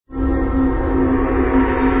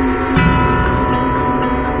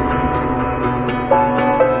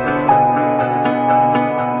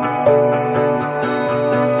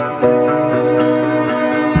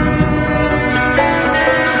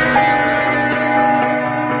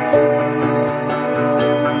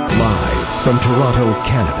From Toronto,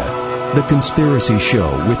 Canada, The Conspiracy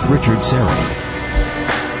Show with Richard Serra.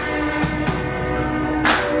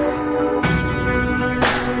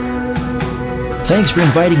 Thanks for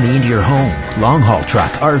inviting me into your home. Long-haul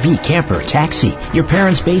truck, RV, camper, taxi, your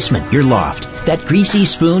parents' basement, your loft, that greasy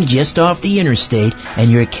spoon just off the interstate,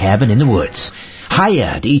 and your cabin in the woods.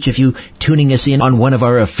 Hiya to each of you tuning us in on one of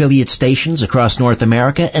our affiliate stations across North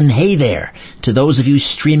America, and hey there to those of you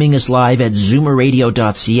streaming us live at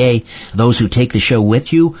zoomerradio.ca, those who take the show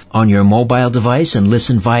with you on your mobile device and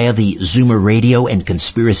listen via the Zoomer Radio and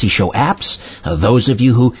Conspiracy Show apps, those of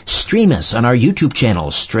you who stream us on our YouTube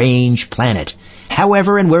channel, Strange Planet.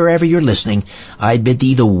 However and wherever you're listening, I bid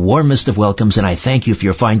thee the warmest of welcomes, and I thank you for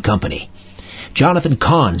your fine company. Jonathan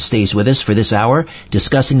Cahn stays with us for this hour,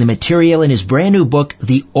 discussing the material in his brand new book,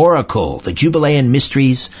 The Oracle, The Jubilean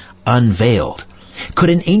Mysteries Unveiled.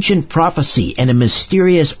 Could an ancient prophecy and a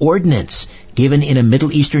mysterious ordinance given in a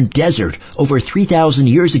Middle Eastern desert over 3,000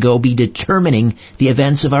 years ago be determining the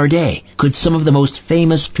events of our day? Could some of the most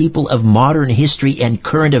famous people of modern history and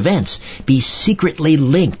current events be secretly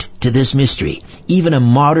linked to this mystery? Even a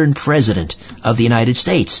modern president of the United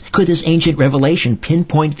States. Could this ancient revelation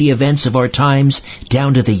pinpoint the events of our times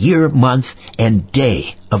down to the year, month, and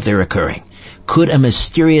day of their occurring? Could a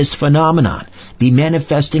mysterious phenomenon be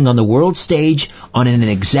manifesting on the world stage on an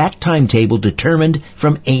exact timetable determined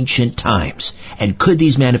from ancient times? And could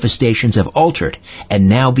these manifestations have altered and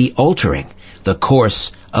now be altering the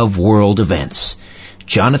course of world events?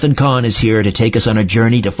 Jonathan Cahn is here to take us on a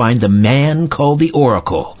journey to find the man called the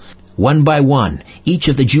Oracle. One by one, each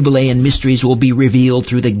of the Jubilean mysteries will be revealed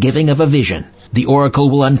through the giving of a vision. The oracle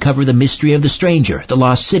will uncover the mystery of the stranger, the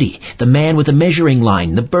lost city, the man with the measuring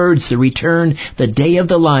line, the birds, the return, the day of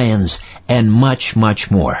the lions, and much, much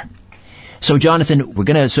more. So, Jonathan, we're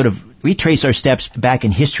going to sort of retrace our steps back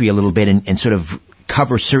in history a little bit and sort of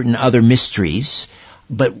cover certain other mysteries.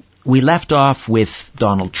 But we left off with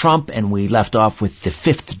Donald Trump and we left off with the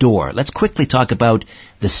fifth door. Let's quickly talk about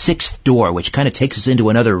the sixth door, which kind of takes us into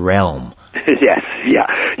another realm. Yes, yeah.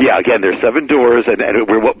 Again, there's 7 doors, and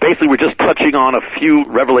we're just touching on a few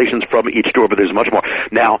revelations from each door, but there's much more.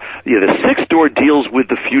 Now, the sixth door deals with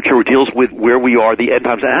the future, or deals with where we are, the end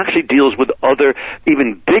times, and actually deals with other,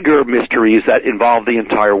 even bigger mysteries that involve the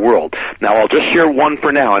entire world. Now, I'll just share one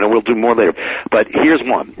for now, and we'll do more later. But here's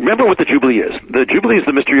one. Remember what the Jubilee is. The Jubilee is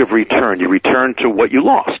the mystery of return. You return to what you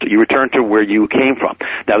lost. You return to where you came from.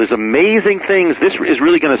 Now, there's amazing things. This is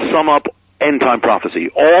really going to sum up end-time prophecy.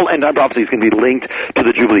 All end-time prophecy is going to be linked to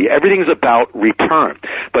the Jubilee. Everything's about return.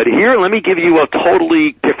 But here, let me give you a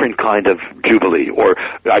totally different kind of Jubilee, or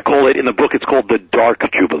I call it, in the book, it's called the Dark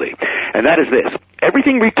Jubilee. And that is this.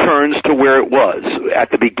 Everything returns to where it was at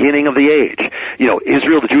the beginning of the age.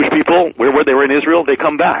 Israel, the Jewish people, where were they? Were in Israel, they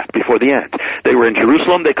come back before the end. They were in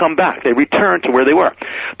Jerusalem, they come back. They return to where they were.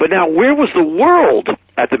 But now, where was the world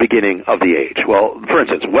at the beginning of the age? Well, for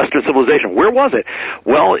instance, Western civilization, where was it?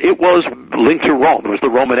 Well, it was linked to Rome. It was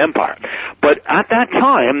the Roman Empire. But at that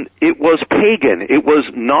time, it was pagan. It was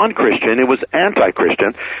non-Christian. It was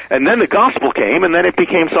anti-Christian. And then the gospel came, and then it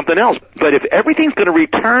became something else. But if everything's going to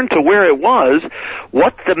return to where it was,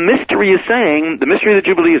 what the mystery is saying, the mystery of the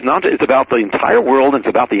Jubilee is not, it's about the entire world, and it's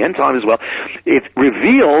about the end time as well. It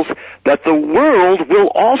reveals that the world will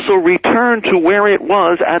also return to where it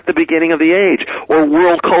was at the beginning of the age, or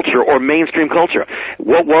world culture, or mainstream culture.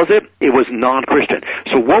 What was it? It was non-Christian.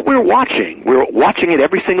 So what we're watching it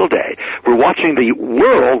every single day. We're watching the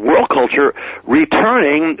world culture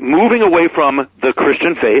returning, moving away from the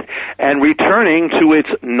Christian faith, and returning to its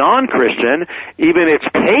non-Christian, even its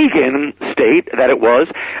pagan state that it was,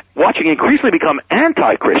 watching increasingly become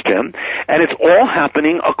anti-Christian, and it's all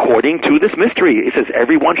happening according to this mystery. It says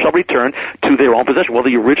everyone shall return to their own possession. Well,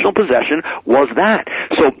 the original possession was that.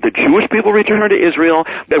 So the Jewish people return to Israel.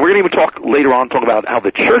 We're going to even talk later on, talk about how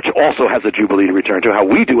the church also has a Jubilee to return to, how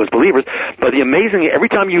we do as believers. But the amazing, every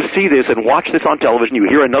time you see this and watch this on television, you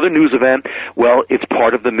hear another news event, well, it's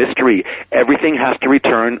part of the mystery. Everything has to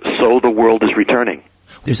return, so the world is returning.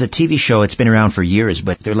 There's a TV show, it's been around for years,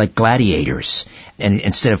 but they're like gladiators. And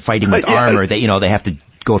instead of fighting with armor, they have to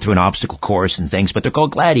go through an obstacle course and things, but they're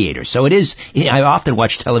called gladiators. So it is, I often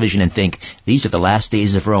watch television and think, these are the last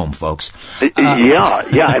days of Rome, folks. And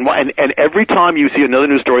every time you see another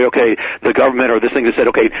news story, okay, the government or this thing has said,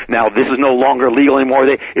 okay, now this is no longer legal anymore,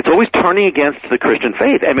 it's always turning against the Christian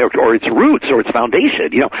faith, or its roots, or its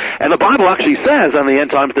foundation, And the Bible actually says on the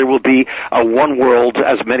end times there will be a one world,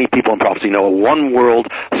 as many people in prophecy know, a one world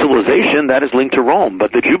civilization that is linked to Rome.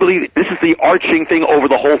 But the Jubilee, this is the arching thing over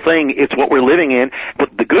the whole thing. It's what we're living in. But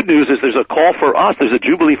the good news is there's a call for us, there's a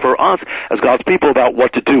jubilee for us as God's people about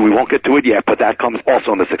what to do. We won't get to it yet, but that comes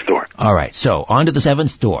also in the sixth door. All right, so on to the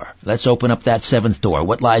seventh door. Let's open up that seventh door.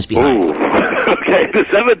 What lies behind it? Okay, the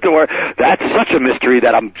seventh door, that's such a mystery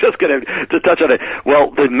that I'm just going to touch on it.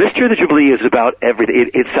 Well, the mystery of the Jubilee is about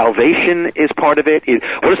everything. It's salvation is part of it.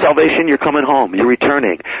 What is salvation? You're coming home. You're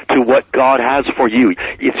returning to what God has for you.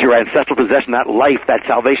 It's your ancestral possession, that life, that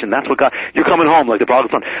salvation. That's what God, you're coming home like the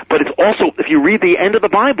prodigal son. But it's also, if you read the end of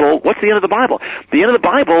the Bible, what's the end of the Bible? The end of the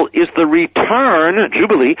Bible is the return,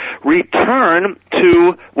 Jubilee, return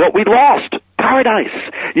to what we lost. Paradise.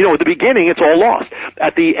 You know, at the beginning, it's all lost.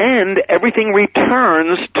 At the end, everything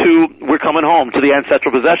returns to, we're coming home, to the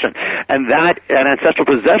ancestral possession. And that, an ancestral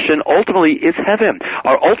possession ultimately is heaven.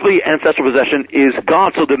 Our ultimate ancestral possession is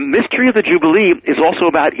God. So the mystery of the Jubilee is also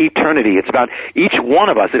about eternity. It's about each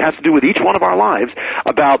one of us. It has to do with each one of our lives,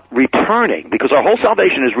 about returning, because our whole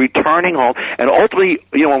salvation is returning home. And ultimately,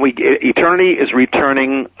 you know, eternity is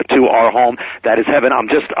returning to our home. That is heaven. I'm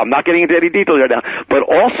not getting into any detail right now. But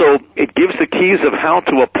also, it gives the keys of how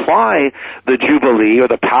to apply the Jubilee or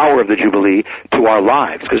the power of the Jubilee to our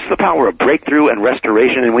lives, because it's the power of breakthrough and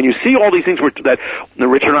restoration. And when you see all these things that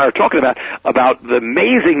Richard and I are talking about the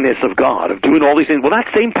amazingness of God, of doing all these things, well,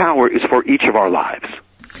 that same power is for each of our lives.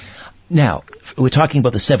 Now, we're talking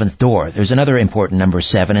about the seventh door. There's another important number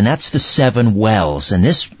 7, and that's the 7 wells. And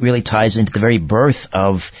this really ties into the very birth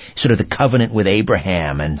of sort of the covenant with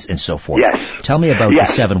Abraham and so forth. Yes. Tell me about the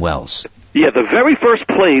 7 wells. Yeah, the very first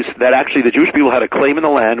place that actually the Jewish people had a claim in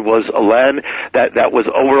the land was a land that was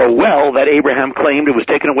over a well that Abraham claimed. It was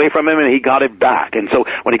taken away from him, and he got it back. And so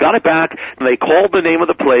when he got it back, they called the name of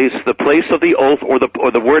the place of the oath, or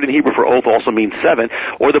the word in Hebrew for oath also means 7,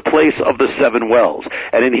 or the place of the 7 wells.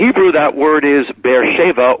 And in Hebrew, that word is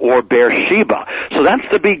Beersheba or Beersheba. So that's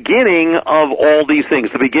the beginning of all these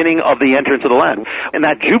things, the beginning of the entrance of the land. And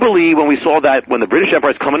that Jubilee, when we saw that, when the British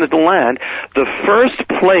Empire is coming into the land, the first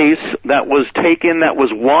place that was taken, that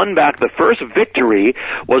was won back, the first victory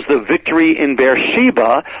was the victory in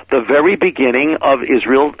Beersheba, the very beginning of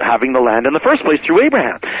Israel having the land in the first place through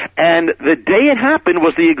Abraham. And the day it happened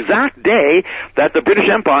was the exact day that the British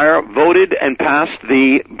Empire voted and passed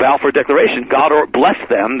the Balfour Declaration. God blessed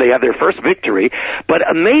them. They had their first victory. But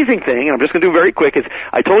amazing thing, and I'm just going to do very quick, is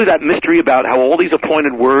I told you that mystery about how all these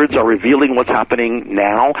appointed words are revealing what's happening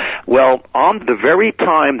now. Well, on the very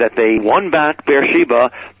time that they won back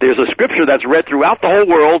Beersheba, there's a scripture that's read throughout the whole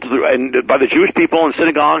world and by the Jewish people in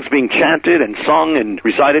synagogues, being chanted and sung and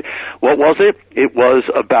recited. What was it? It was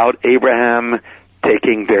about Abraham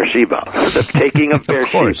taking Beersheba. The taking of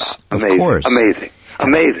Beersheba.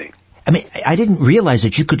 Amazing. I mean, I didn't realize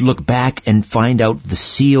that you could look back and find out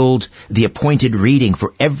the appointed reading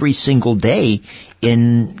for every single day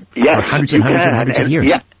for hundreds and hundreds of years.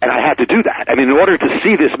 Yeah, and I had to do that. I mean, in order to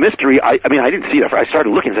see this mystery, I didn't see it. I started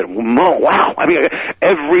looking and said, wow. I mean,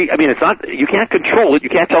 it's not, you can't control it. You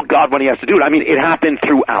can't tell God when he has to do it. I mean, it happened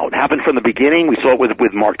throughout. It happened from the beginning. We saw it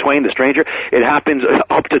with Mark Twain, the stranger. It happens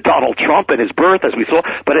up to Donald Trump and his birth, as we saw,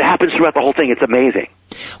 but it happens throughout the whole thing. It's amazing.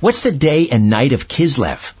 What's the day and night of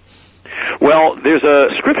Kislev? Well, there's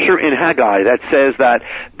a scripture in Haggai that says that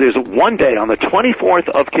there's one day on the 24th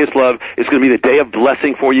of Kislev. It's going to be the day of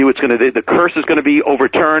blessing for you. The curse is going to be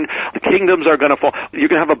overturned. The kingdoms are going to fall. You're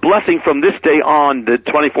going to have a blessing from this day on, the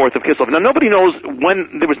 24th of Kislev. Now, nobody knows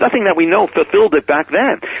when. There was nothing that we know fulfilled it back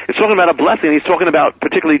then. It's talking about a blessing. He's talking about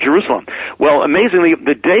particularly Jerusalem. Well, amazingly,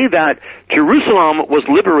 the day that Jerusalem was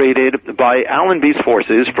liberated by Allenby's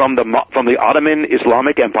forces from the Ottoman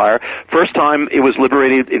Islamic Empire, first time it was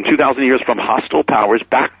liberated in 2,000 years from hostile powers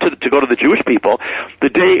back to go to the Jewish people. The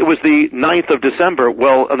day, it was the 9th of December.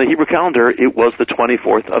 Well, on the Hebrew calendar, it was the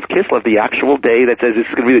 24th of Kislev, the actual day that says this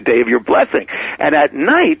is going to be the day of your blessing. And at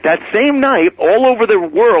night, that same night, all over the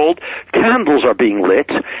world, candles are being lit.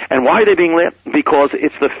 And why are they being lit? Because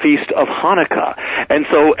it's the feast of Hanukkah. And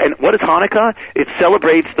what is Hanukkah? It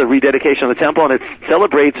celebrates the rededication of the temple, and it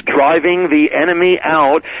celebrates driving the enemy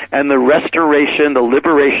out and the restoration, the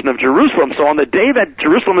liberation of Jerusalem. So on the day that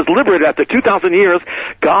Jerusalem is liberated after 2,000 years,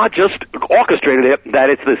 God just orchestrated it that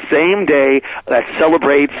it's the same day that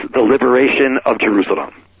celebrates the liberation of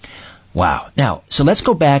Jerusalem. Wow. Now, so let's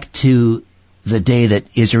go back to the day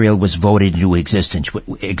that Israel was voted into existence,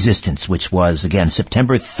 which was, again,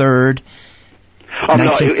 September 3rd,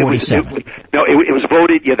 1947. No, it was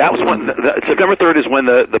voted. Yeah, that was when September 3rd is when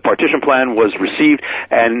the partition plan was received,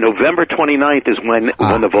 and November 29th is when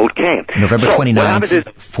the vote came. November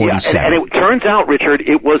 29th, 47. And it turns out, Richard,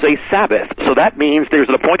 it was a Sabbath. So that means there's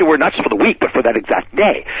an appointed word not just for the week, but for that exact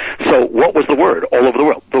day. So what was the word all over the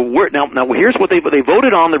world? The word. Now here's what they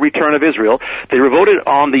voted on: the return of Israel. They voted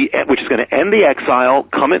on which is going to end the exile.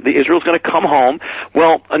 Israel's going to come home.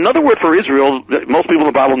 Well, another word for Israel, most people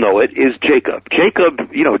in the Bible know it, is Jacob.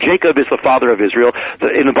 Jacob is the father of Israel.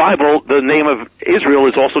 In the Bible, the name of Israel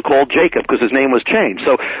is also called Jacob because his name was changed.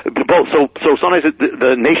 So sometimes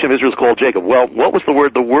the nation of Israel is called Jacob. Well, what was the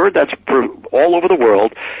word? The word that's all over the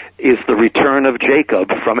world is the return of Jacob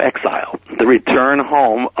from exile. The return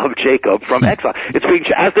home of Jacob from exile. It's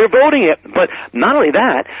as they're voting it. But not only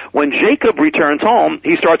that, when Jacob returns home,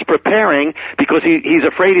 he starts preparing because he's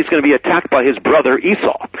afraid he's going to be attacked by his brother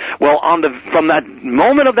Esau. Well, from that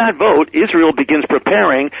moment of that vote, Israel begins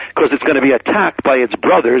preparing because it's going to be attacked by its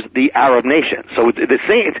brothers, the Arab nation. So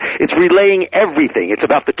it's relaying everything. It's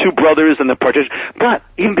about the two brothers and the partition. But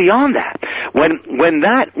even beyond that, when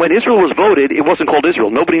Israel was voted, it wasn't called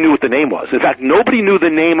Israel. Nobody knew what the name was. In fact, nobody knew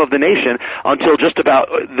the name of the nation until just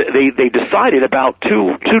about they decided about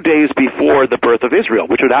two days before the birth of Israel,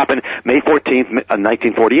 which would happen May 14th,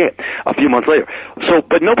 1948, a few months later.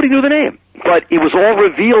 But nobody knew the name. But it was all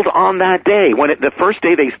revealed on that day. The first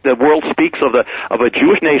day the world speaks of a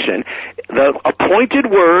Jewish nation, the appointed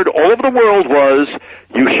word all over the world was,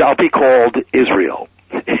 "You shall be called Israel."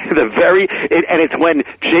 And it's when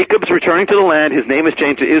Jacob's returning to the land, his name is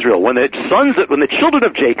changed to Israel. When the children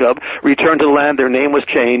of Jacob returned to the land, their name was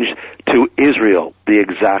changed to Israel. The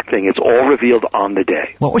exact thing. It's all revealed on the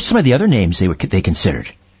day. What were some of the other names they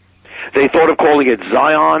considered? They thought of calling it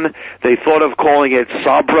Zion. They thought of calling it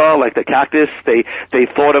Sabra, like the cactus. They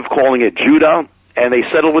thought of calling it Judah. And they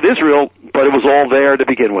settled with Israel, but it was all there to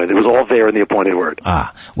begin with. It was all there in the appointed word.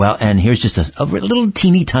 Well, and here's just a little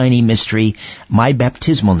teeny tiny mystery. My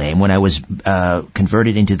baptismal name when I was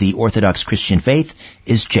converted into the Orthodox Christian faith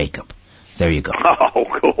is Jacob. There you go.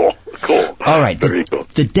 Oh, cool. All right. Very cool.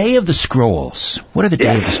 The Day of the Scrolls. What are the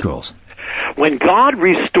Day of the Scrolls? When God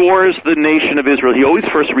restores the nation of Israel, he always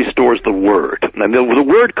first restores the word. And the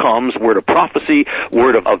word comes, word of prophecy,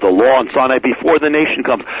 word of the law on Sinai, before the nation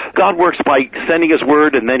comes. God works by sending his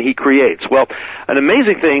word, and then he creates. Well, an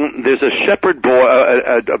amazing thing, there's a shepherd boy,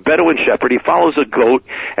 a Bedouin shepherd. He follows a goat,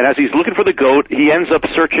 and as he's looking for the goat, he ends up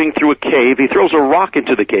searching through a cave. He throws a rock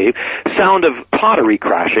into the cave, sound of pottery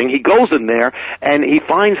crashing. He goes in there, and he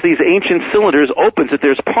finds these ancient cylinders, opens it,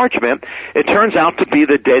 there's parchment. It turns out to be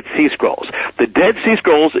the Dead Sea Scrolls. The Dead Sea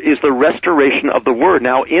Scrolls is the restoration of the Word.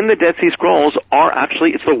 Now, in the Dead Sea Scrolls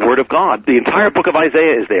it's the Word of God. The entire book of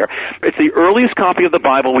Isaiah is there. It's the earliest copy of the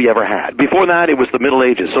Bible we ever had. Before that, it was the Middle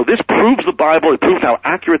Ages. So this proves the Bible. It proves how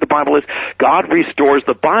accurate the Bible is. God restores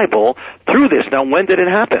the Bible through this. Now, when did it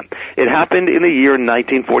happen? It happened in the year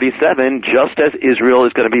 1947, just as Israel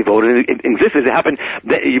is going to be voted in existence. It happened,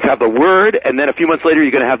 you have the Word, and then a few months later,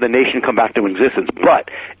 you're going to have the nation come back to existence. But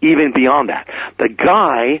even beyond that, the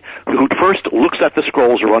guy who first looks at the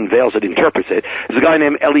scrolls or unveils it, interprets it, is a guy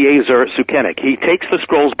named Eliezer Sukenik. He takes the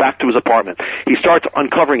scrolls back to his apartment. He starts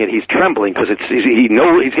uncovering it. He's trembling because he's getting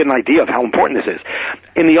an idea of how important this is.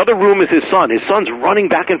 In the other room is his son. His son's running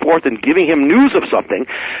back and forth and giving him news of something,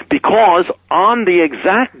 because on the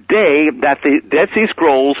exact day that the Dead Sea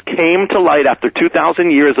Scrolls came to light after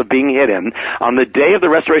 2,000 years of being hidden, on the day of the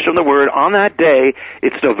restoration of the Word, on that day,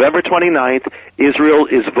 it's November 29th, Israel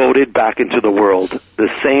is voted back into the world the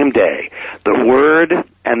same day. The Word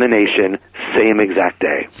and the nation, same exact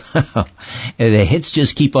day. The hits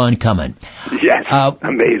just keep on coming. Yes,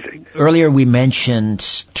 amazing. Earlier we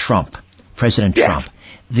mentioned Trump, President Trump.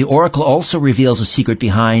 The Oracle also reveals a secret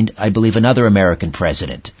behind, I believe, another American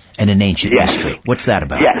president and an ancient mystery. What's that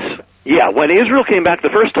about? Yes. Yeah, when Israel came back the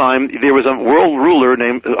first time, there was a world ruler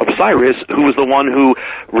named Cyrus who was the one who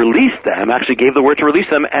released them, actually gave the word to release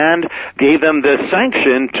them, and gave them the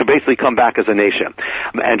sanction to basically come back as a nation,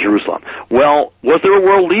 and Jerusalem. Well, was there a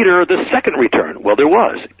world leader the second return? Well, there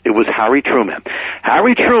was. It was Harry Truman.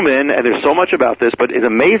 Harry Truman, and there's so much about this, but it's an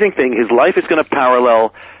amazing thing, his life is going to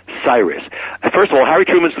parallel Cyrus. First of all, Harry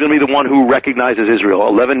Truman is going to be the one who recognizes Israel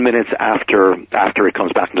 11 minutes after it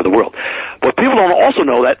comes back into the world. But people don't also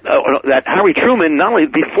know that Harry Truman, not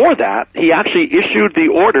only before that, he actually issued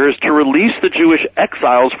the orders to release the Jewish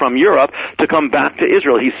exiles from Europe to come back to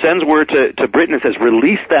Israel. He sends word to Britain and says,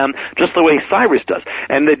 release them, just the way Cyrus does.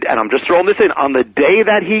 And I'm just throwing this in, on the day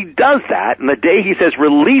that he does that, and the day he says,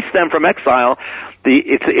 release them from exile,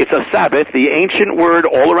 It's a Sabbath. The ancient word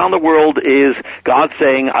all around the world is God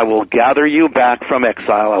saying, I will gather you back from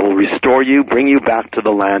exile. I will restore you, bring you back to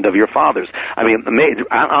the land of your fathers. I mean,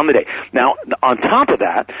 on the day. Now, on top of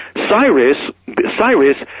that, Cyrus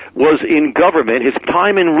was in government. His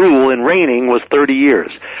time in rule and reigning was 30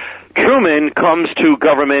 years. Truman comes to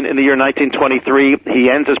government in the year 1923. He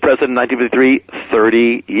ends as president in 1953.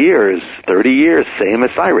 30 years, same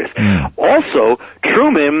as Cyrus. Also,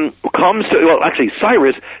 Cyrus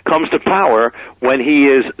comes to power when he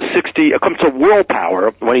is 60, comes to world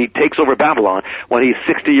power when he takes over Babylon when he's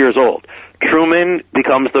 60 years old. Truman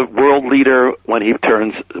becomes the world leader when he's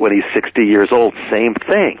 60 years old. Same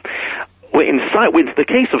thing. In the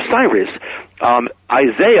case of Cyrus,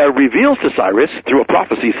 Isaiah reveals to Cyrus through a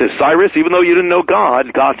prophecy. He says, Cyrus, even though you didn't know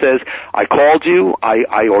God, God says, I called you,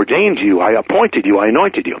 I ordained you, I appointed you, I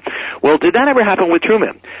anointed you. Well, did that ever happen with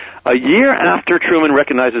Truman? A year after Truman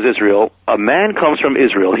recognizes Israel, a man comes from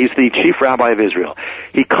Israel. He's the chief rabbi of Israel.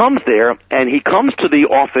 He comes there, and he comes to the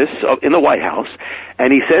office in the White House,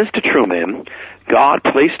 and he says to Truman, God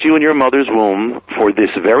placed you in your mother's womb for this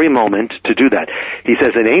very moment to do that. He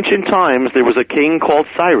says, in ancient times, there was a king called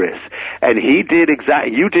Cyrus, and you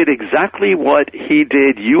did exactly what he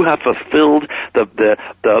did. You have fulfilled the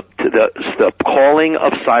calling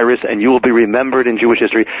of Cyrus, and you will be remembered in Jewish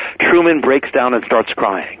history. Truman breaks down and starts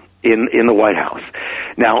crying in the White House.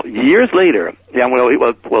 Now, years later,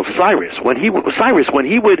 Cyrus, when he would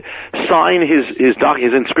sign his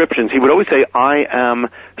inscriptions, he would always say, I am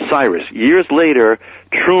Cyrus. Years later,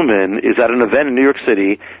 Truman is at an event in New York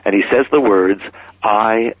City, and he says the words,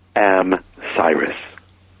 I am Cyrus.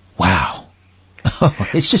 Wow.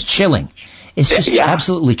 It's just chilling. It's just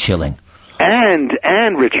absolutely chilling. And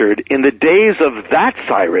Richard, in the days of that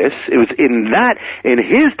Cyrus, it was in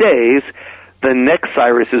his days, the next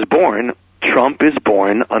Cyrus is born. Trump is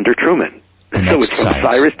born under Truman. So it's from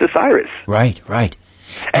Cyrus to Cyrus. Right.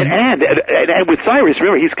 And with Cyrus,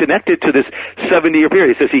 remember, he's connected to this 70-year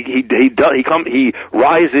period. He says he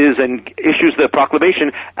rises and issues the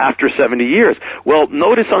proclamation after 70 years. Well,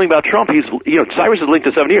 notice something about Trump. Cyrus is linked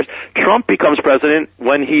to 70 years. Trump becomes president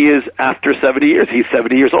when he is after 70 years. He's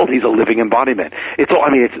 70 years old. He's a living embodiment. There's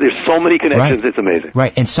so many connections. Right. It's amazing.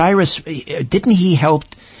 Right. And Cyrus, didn't he help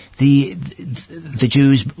the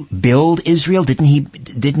Jews build Israel? Didn't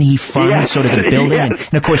he fund sort of the building? Yes.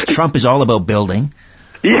 And of course, Trump is all about building.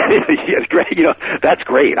 Yes, great. That's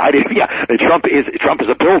great. Trump is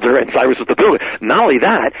a builder, and Cyrus is the builder. Not only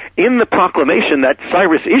that, in the proclamation that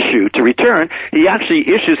Cyrus issued to return, he actually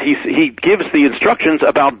he gives the instructions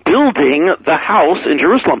about building the house in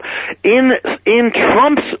Jerusalem. In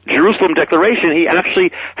Trump's Jerusalem declaration, he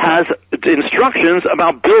actually has instructions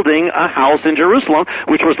about building a house in Jerusalem,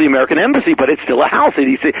 which was the American embassy, but it's still a house. And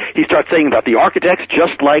he starts saying about the architects,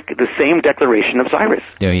 just like the same declaration of Cyrus.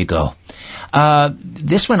 There you go.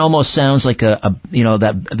 This one almost sounds like the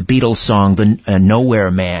Beatles song, the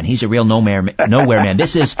Nowhere Man. He's a real nowhere man.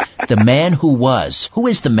 This is the man who was. Who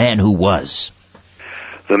is the man who was?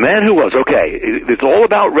 The man who was, okay, it's all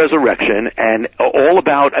about resurrection and all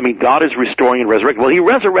about, God is restoring and resurrecting. Well, he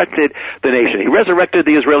resurrected the nation. He resurrected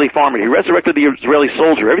the Israeli farmer. He resurrected the Israeli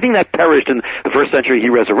soldier. Everything that perished in the first century, he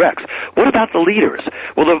resurrects. What about the leaders?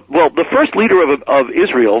 Well, the first leader of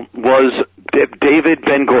Israel was David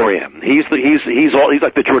Ben-Gurion. He's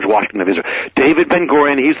like the George Washington of Israel. David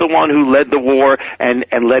Ben-Gurion, he's the one who led the war and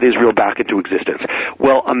led Israel back into existence.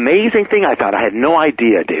 Well, amazing thing I found. I had no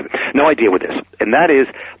idea, David, no idea with this. And that is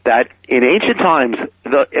that in ancient times,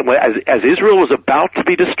 as Israel was about to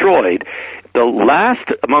be destroyed,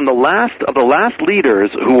 among the last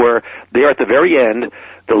leaders who were there at the very end,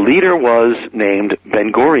 the leader was named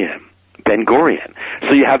Ben-Gurion. Ben-Gurion.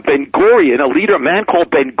 So you have Ben-Gurion, a man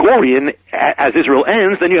called Ben-Gurion as Israel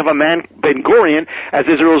ends, then you have a man, Ben-Gurion, as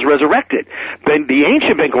Israel is resurrected. The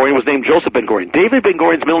ancient Ben-Gurion was named Joseph Ben-Gurion. David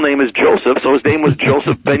Ben-Gurion's middle name is Joseph, so his name was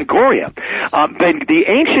Joseph Ben-Gurion. The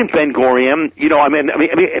ancient Ben-Gurion,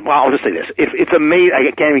 I'll just say this. It's amazing. I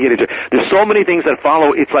can't even get into it. There's so many things that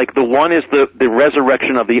follow. It's like the one is the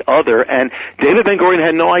resurrection of the other, and David Ben-Gurion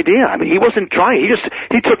had no idea. He wasn't trying.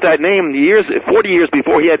 He took that name 40 years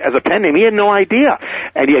before he had as a pen name. He had no idea,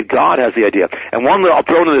 and yet God has the idea. And I'll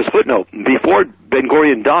throw in this footnote. Before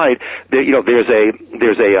Ben-Gurion died, there's a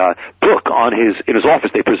book in his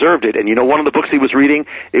office. They preserved it, and one of the books he was reading,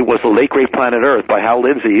 it was The Late Great Planet Earth by Hal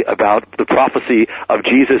Lindsey about the prophecy of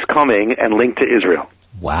Jesus coming and linked to Israel.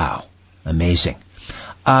 Wow, amazing.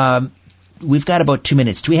 We've got about 2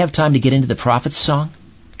 minutes. Do we have time to get into the Prophet's song?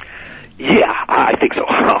 Yeah, I think so.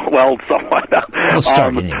 Well, somewhat. We'll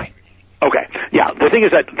start anyway. Okay. Yeah, the thing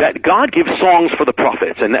is that God gives songs for the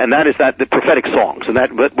prophets, and that is that the prophetic songs, and that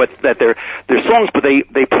they're songs, but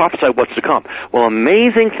they prophesy what's to come. Well,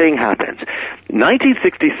 amazing thing happens.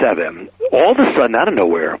 1967, all of a sudden, out of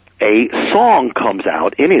nowhere, a song comes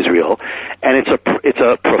out in Israel, and it's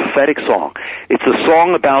a prophetic song. It's a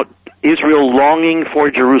song about Israel longing for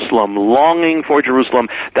Jerusalem.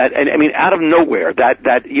 That, and I mean, out of nowhere, that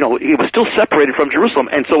it was still separated from Jerusalem,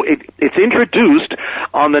 and so it's introduced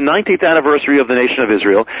on the 19th anniversary of the nation of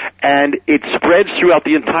Israel, and it spreads throughout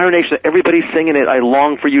the entire nation. Everybody's singing it. I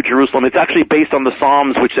long for you, Jerusalem. It's actually based on the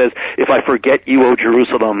Psalms, which says, "If I forget you, O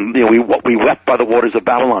Jerusalem, we wept by the waters of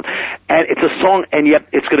Babylon." And it's a song, and yet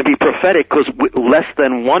it's going to be prophetic because less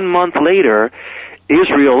than 1 month later,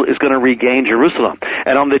 Israel is going to regain Jerusalem.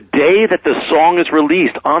 And on the day that the song is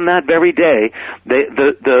released, on that very day,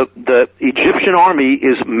 the Egyptian army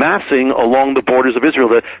is massing along the borders of Israel.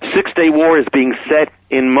 The 6-day war is being set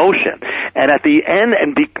in motion. And at the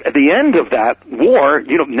end of that war,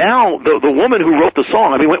 now the woman who wrote the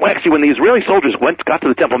song, actually when the Israeli soldiers got to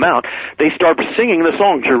the Temple Mount, they started singing the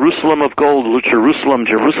song, "Jerusalem of gold, Jerusalem,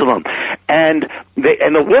 Jerusalem." And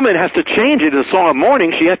the woman has to change it in a song of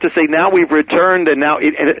mourning. She has to say, "Now we've returned," and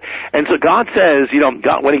so God says,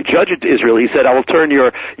 God, when he judged Israel, he said, "I will turn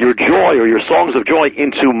your joy or your songs of joy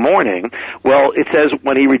into mourning." Well, it says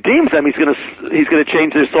when he redeems them, he's going to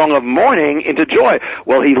change their song of mourning into joy.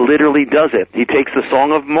 Well, he literally does it. He takes the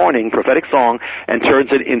song of mourning, prophetic song, and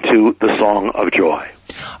turns it into the song of joy.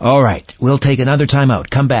 All right, we'll take another time out.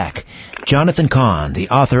 Come back. Jonathan Cahn, the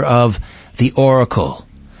author of The Oracle.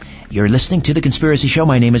 You're listening to The Conspiracy Show.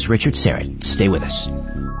 My name is Richard Serrett. Stay with us.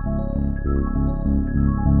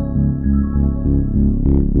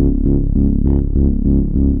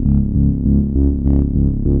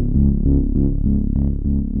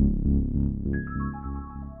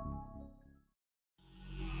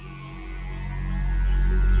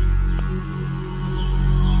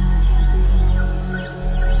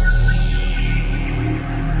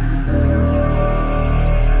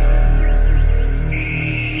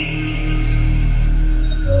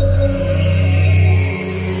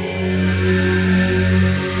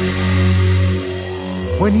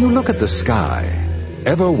 When you look at the sky,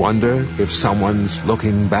 ever wonder if someone's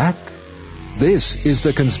looking back? This is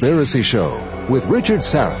The Conspiracy Show with Richard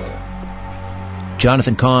Serrett.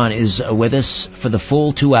 Jonathan Cahn is with us for the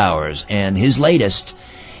full 2 hours, and his latest,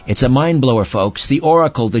 it's a mind-blower, folks. The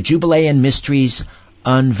Oracle, the Jubilean Mysteries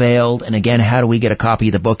Unveiled. And again, how do we get a copy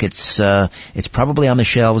of the book? It's probably on the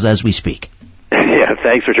shelves as we speak. Yeah,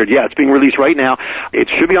 thanks, Richard. Yeah, it's being released right now. It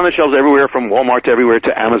should be on the shelves everywhere, from Walmart to everywhere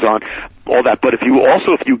to Amazon, all that. But if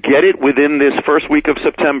you get it within this first week of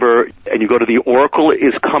September and you go to the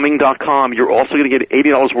oracleiscoming.com, you're also going to get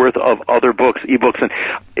 $80 worth of other books, ebooks, and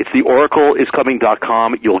it's the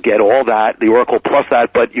oracleiscoming.com. You'll get all that, the Oracle plus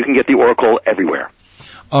that, but you can get the Oracle everywhere.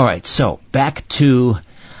 All right, so back to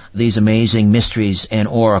these amazing mysteries and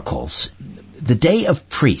oracles. The Day of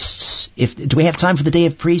Priests. Do we have time for the Day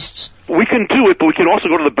of Priests? We can do it, but we can also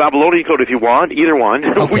go to the Babylonian Code if you want. Either one.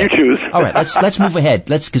 Okay. You choose. All right, let's move ahead.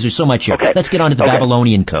 Because there's so much here. Okay. Let's get on to the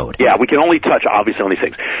Babylonian Code. Yeah, we can only touch, obviously, on these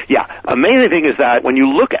things. Yeah, amazing thing is that when you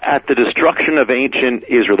look at the destruction of ancient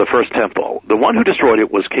Israel, the first temple, the one who destroyed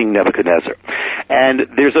it was King Nebuchadnezzar. And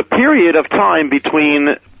there's a period of time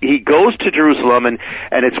between he goes to Jerusalem, and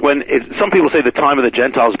some people say the time of the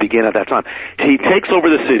Gentiles begin at that time. He takes over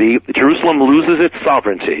the city, Jerusalem loses its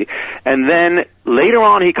sovereignty, and then later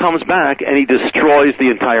on he comes back and he destroys the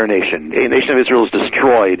entire nation. The nation of Israel is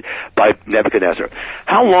destroyed by Nebuchadnezzar.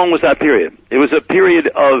 How long was that period? It was a period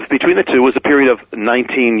of, between the two, was a period of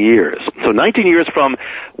 19 years. So 19 years from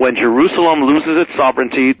when Jerusalem loses its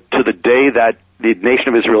sovereignty to the day that the nation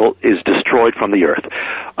of Israel is destroyed from the earth.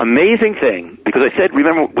 Amazing thing, because I said,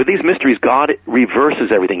 remember, with these mysteries, God reverses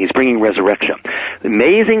everything. He's bringing resurrection. The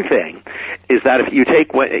amazing thing is that if you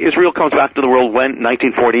take, when Israel comes back to the world, when?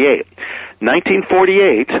 1948.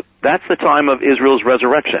 1948, that's the time of Israel's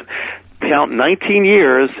resurrection. Count 19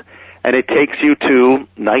 years, and it takes you to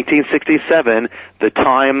 1967, the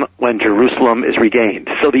time when Jerusalem is regained.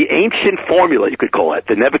 So the ancient formula, you could call it,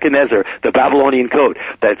 the Nebuchadnezzar, the Babylonian Code,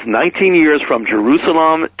 that's 19 years from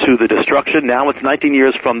Jerusalem to the destruction. Now it's 19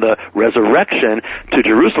 years from the resurrection to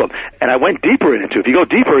Jerusalem. And I went deeper into it. If you go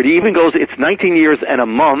deeper, it even goes, it's 19 years and a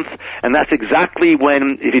month, and that's exactly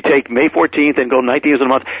when, if you take May 14th and go 19 years and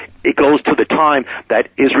a month, it goes to the time that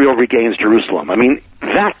Israel regains Jerusalem. I mean,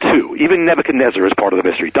 that too, even Nebuchadnezzar is part of the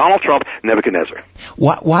mystery. Donald Trump, Nebuchadnezzar.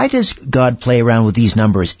 Why does God play around with these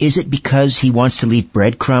numbers? Is it because he wants to leave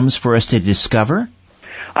breadcrumbs for us to discover?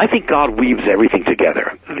 I think God weaves everything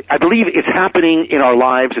together. I believe it's happening in our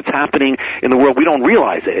lives. It's happening in the world. We don't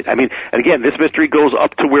realize it. I mean, and again, this mystery goes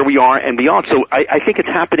up to where we are and beyond. So I think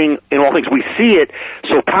it's happening in all things. We see it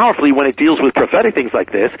so powerfully when it deals with prophetic things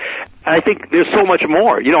like this. And I think there's so much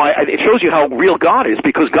more. You know, it shows you how real God is,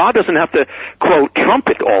 because God doesn't have to, quote,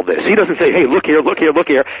 trumpet all this. He doesn't say, hey, look here, look here, look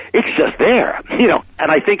here. It's just there, you know. And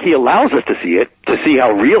I think he allows us to see it, to see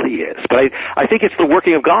how real he is. But I think it's the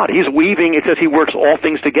working of God. He's weaving, it says he works all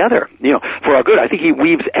things together, you know, for our good. I think he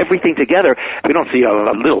weaves everything together. We don't see a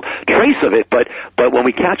little trace of it, but when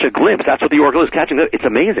we catch a glimpse, that's what the oracle is catching. It's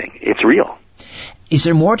amazing. It's real. Is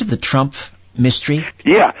there more to the Trump mystery?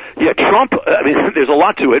 Yeah, Trump, I mean, there's a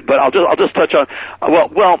lot to it, but I'll just touch on,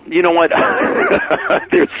 well, you know what?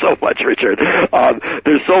 There's so much, Richard.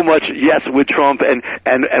 There's so much, yes, with Trump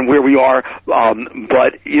and where we are,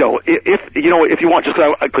 but, you know, if you want, just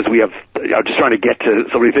because I'm just trying to get to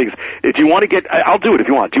so many things. If you want to get, I'll do it if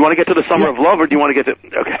you want. Do you want to get to the Summer of Love, or do you want to get to,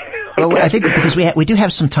 okay. Well, I think because we do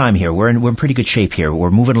have some time here. We're in pretty good shape here.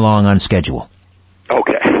 We're moving along on schedule.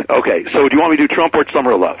 Okay. So do you want me to do Trump or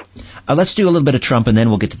Summer of Love? Let's do a little bit of Trump, and then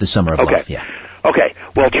we'll get to the Summer of Love. Yeah. Okay.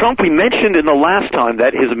 Well, Trump, we mentioned in the last time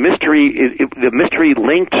that his mystery, the mystery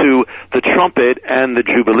linked to the trumpet and the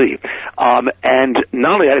Jubilee. And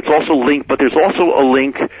not only that, it's also linked, but there's also a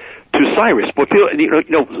link to Cyrus. But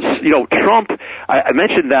Trump, I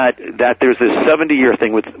mentioned that there's this 70-year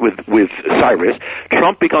thing with Cyrus.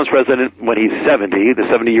 Trump becomes president when he's 70, the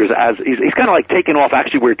 70 years as, he's kind of like taking off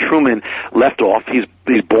actually where Truman left off. He's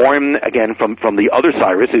born again from the other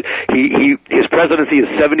Cyrus. His presidency is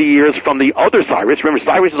 70 years from the other Cyrus. Remember,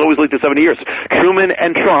 Cyrus is always linked to 70 years. Truman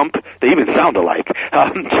and Trump, they even sound alike,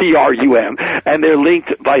 T-R-U-M, and they're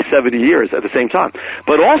linked by 70 years at the same time.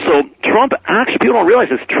 But also, Trump actually, people don't realize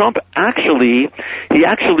this, Trump actually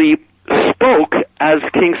spoke as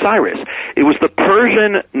King Cyrus. It was the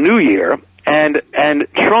Persian New Year, and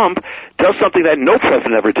Trump does something that no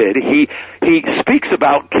president ever did. He speaks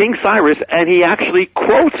about King Cyrus, and he actually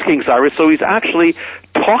quotes King Cyrus, so he's actually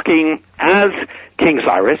talking as King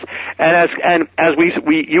Cyrus, and as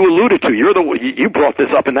you alluded to, you brought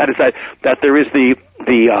this up, and that is that there is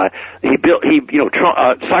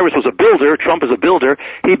Cyrus was a builder, Trump is a builder,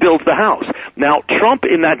 he builds the house. Now, Trump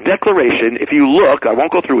in that declaration, if you look, I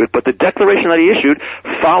won't go through it, but the declaration that he issued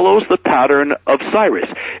follows the pattern of Cyrus.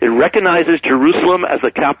 It recognizes Jerusalem as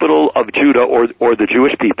the capital of Judah or the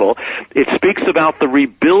Jewish people. It speaks about the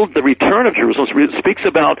return of Jerusalem. It speaks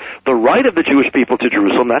about the right of the Jewish people to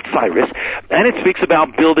Jerusalem, that's Cyrus, and it speaks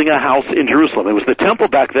about building a house in Jerusalem. It was the temple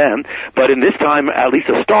back then, but in this time, at least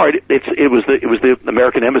a start, it was the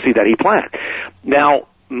American embassy that he planned. Now,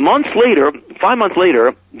 5 months later,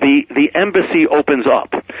 the embassy opens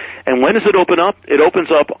up. And when does it open up? It opens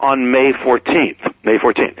up on May 14th. May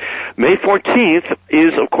 14th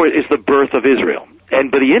is, of course, the birth of Israel.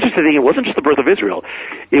 But the interesting thing, it wasn't just the birth of Israel.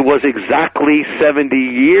 It was exactly 70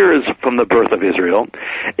 years from the birth of Israel.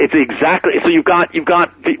 It's exactly, so you've got,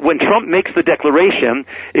 when Trump makes the declaration,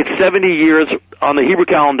 it's 70 years on the Hebrew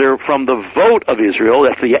calendar from the vote of Israel.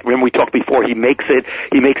 Remember we talked before, he makes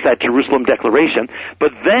that Jerusalem declaration.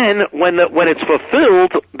 But then, when it's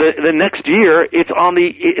fulfilled, the next year, it's on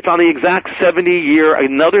the exact 70 year,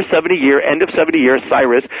 another 70 year, end of 70 years,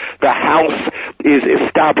 Cyrus, the house is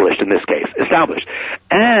established in this case, established.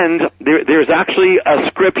 And there's actually a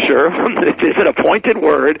scripture, it's an appointed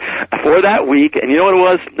word for that week, and you know what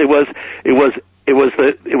it was? It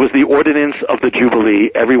was the ordinance of the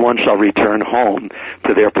Jubilee. Everyone shall return home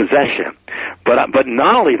to their possession. But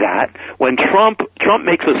not only that, when Trump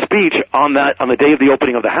makes a speech on the day of the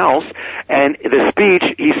opening of the House, and the speech,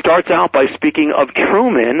 he starts out by speaking of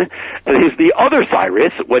Truman, the other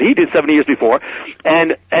Cyrus, what he did 70 years before,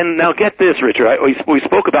 and now get this, Richard, we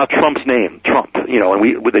spoke about Trump's name, Trump,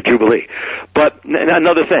 and with the Jubilee. But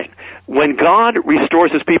another thing, when God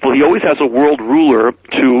restores his people, he always has a world ruler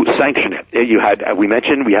to sanction it. We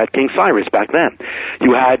mentioned we had King Cyrus back then.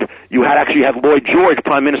 You had Lloyd George,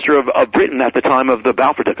 Prime Minister of Britain at the time of the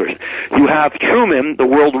Balfour Declaration. You have Truman, the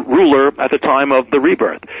world ruler at the time of the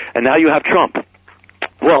rebirth. And now you have Trump.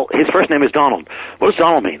 Well, his first name is Donald. What does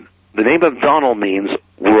Donald mean? The name of Donald means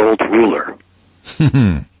world ruler.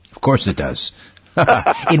 Of course it does.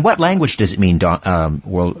 In what language does it mean,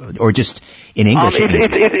 world, or just in English?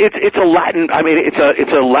 It's a Latin. I mean,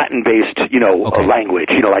 it's a Latin-based, okay, language.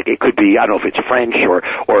 Like it could be, I don't know if it's French or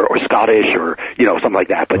Scottish or something like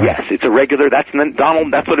that. But right. Yes, it's a regular.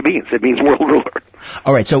 Donald. That's what it means. It means world ruler.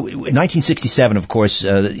 All right. So 1967, of course,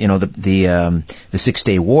 the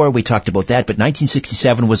 6-Day War. We talked about that. But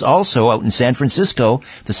 1967 was also out in San Francisco,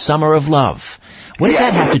 the Summer of Love. What does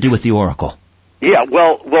that have to do with the oracle? Yeah,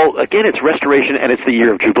 well, again, it's restoration and it's the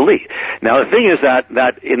year of Jubilee. Now the thing is that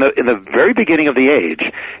in the very beginning of the age,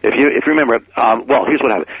 if you remember, here's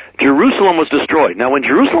what happened. Jerusalem was destroyed. Now when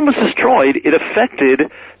Jerusalem was destroyed, it affected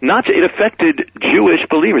Jewish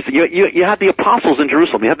believers. You had the apostles in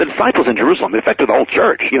Jerusalem, you had the disciples in Jerusalem. It affected the whole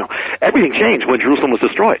church. Everything changed when Jerusalem was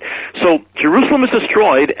destroyed. So Jerusalem was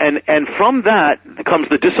destroyed, and from that comes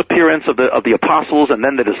the disappearance of the apostles and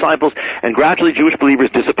then the disciples, and gradually Jewish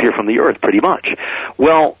believers disappear from the earth pretty much.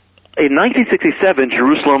 Well, in 1967,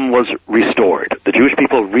 Jerusalem was restored. The Jewish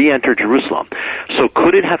people re-entered Jerusalem. So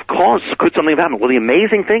could something have happened? Well, the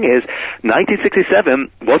amazing thing is, 1967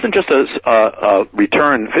 wasn't just a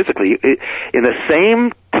return physically. In the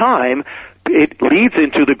same time, it leads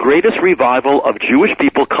into the greatest revival of Jewish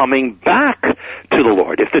people coming back to the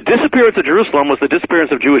Lord. If the disappearance of Jerusalem was the disappearance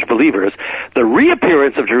of Jewish believers, the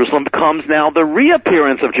reappearance of Jerusalem becomes now the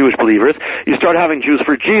reappearance of Jewish believers. You start having Jews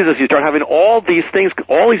for Jesus. You start having all these things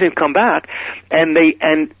come back, and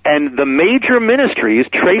the major ministries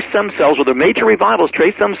trace themselves, or the major revivals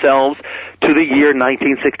trace themselves to the year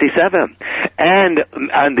 1967, and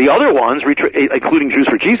the other ones, including Jews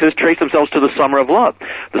for Jesus, trace themselves to the Summer of Love.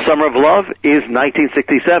 The Summer of Love is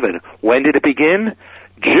 1967. When did it begin?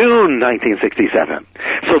 June 1967.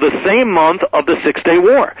 So the same month of the Six-Day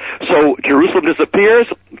War. So Jerusalem disappears,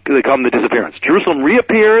 they come the disappearance. Jerusalem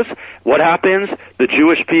reappears, what happens? The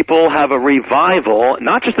Jewish people have a revival,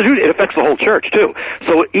 not just the Jews, it affects the whole church too.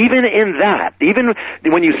 So even in that, even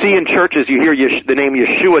when you see in churches, you hear the name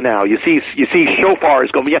Yeshua now, you see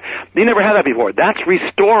shofars going, you never had that before. That's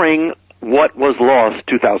restoring what was lost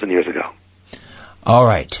 2,000 years ago. All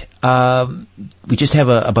right. We just have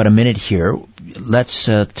about a minute here. Let's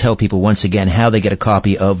tell people once again how they get a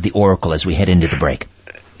copy of the Oracle as we head into the break.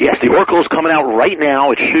 Yes, the Oracle is coming out right now.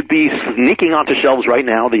 It should be sneaking onto shelves right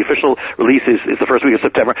now. The official release is the first week of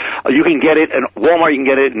September. You can get it in Walmart, you can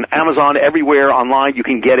get it in Amazon, everywhere online. You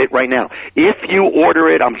can get it right now. If you order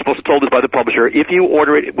it, I'm supposed to told this by the publisher, if you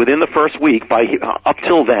order it within the first week, up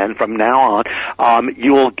till then, from now on,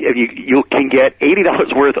 you can get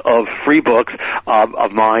 $80 worth of free books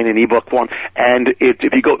of mine in ebook form. And if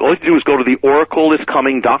you go, all you do is go to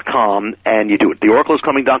theoracleiscoming.com and you do it.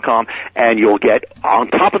 Theoracleiscoming.com, and you'll get on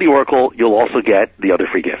top of the Oracle, you'll also get the other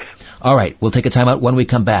free gifts. All right, we'll take a time out. When we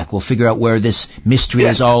come back, we'll figure out where this mystery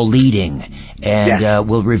is all leading, and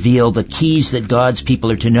we'll reveal the keys that God's people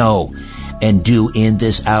are to know and do in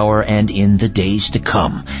this hour and in the days to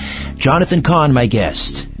come. Jonathan Cahn, my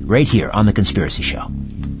guest, right here on The Conspiracy Show.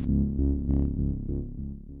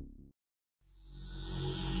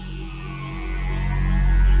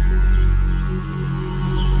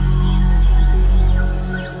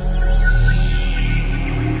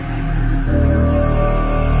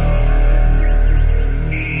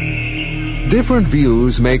 Different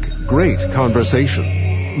views make great conversation.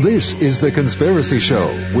 This is The Conspiracy Show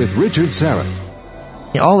with Richard Serrett.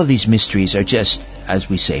 All of these mysteries are just, as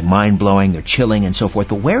we say, mind-blowing, they're chilling and so forth,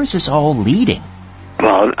 but where is this all leading?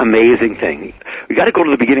 Well, amazing thing. We got to go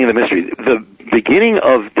to the beginning of the mystery. The beginning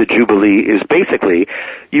of the Jubilee is basically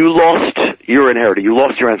you lost your inheritance, you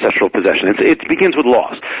lost your ancestral possession. It begins with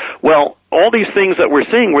loss. Well, all these things that we're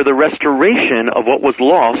seeing were the restoration of what was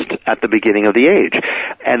lost at the beginning of the age.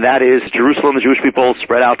 And that is Jerusalem, the Jewish people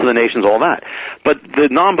spread out to the nations, all that. But the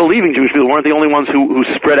non-believing Jewish people weren't the only ones who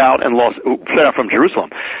spread out from Jerusalem.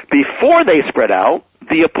 Before they spread out,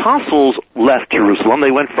 the apostles left Jerusalem.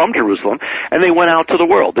 They went from Jerusalem, and they went out to the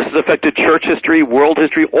world. This has affected church history, world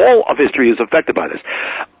history. All of history is affected by this.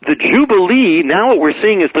 The Jubilee, now what we're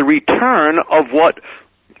seeing is the return of what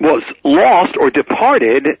was lost or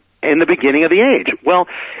departed in the beginning of the age. Well,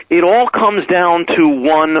 it all comes down to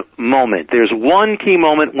one moment. There's one key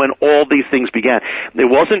moment when all these things began. It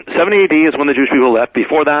wasn't 70 AD is when the Jewish people left.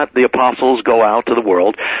 Before that, the apostles go out to the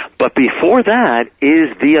world. But before that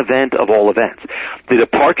is the event of all events, the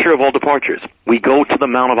departure of all departures. We go to the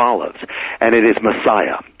Mount of Olives, and it is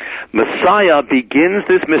Messiah. Messiah begins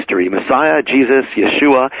this mystery. Messiah, Jesus,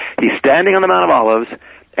 Yeshua, he's standing on the Mount of Olives,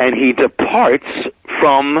 and he departs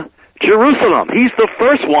from Jerusalem. He's the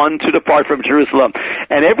first one to depart from Jerusalem,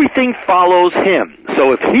 and everything follows him. So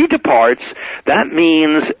if he departs, that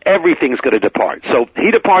means everything's going to depart. So he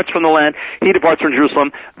departs from the land, he departs from Jerusalem,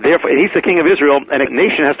 therefore he's the king of Israel, and a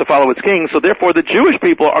nation has to follow its king, so therefore the Jewish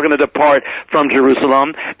people are going to depart from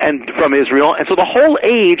Jerusalem and from Israel, and so the whole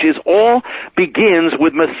age begins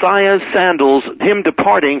with Messiah's sandals, him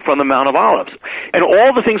departing from the Mount of Olives, and all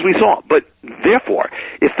the things we saw. But therefore,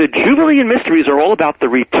 if the Jubilee and mysteries are all about the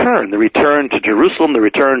return to Jerusalem, the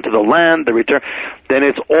return to the land, then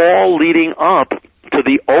it's all leading up to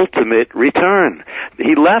the ultimate return.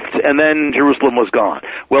 He left, and then Jerusalem was gone.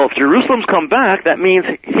 Well, if Jerusalem's come back, that means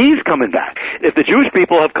he's coming back. If the Jewish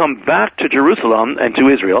people have come back to Jerusalem and to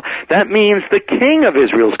Israel, that means the king of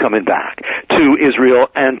Israel's coming back to Israel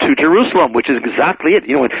and to Jerusalem, which is exactly it.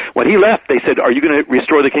 You know, when he left, they said, "Are you going to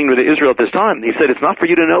restore the kingdom to Israel at this time?" He said, "It's not for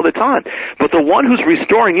you to know the time." But the one who's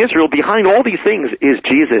restoring Israel behind all these things is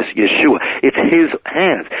Jesus, Yeshua. It's his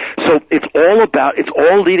hands. So it's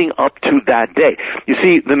all leading up to that day. You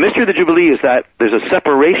see, the mystery of the Jubilee is that there's a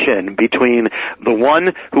separation between the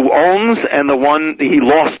one who owns and the one he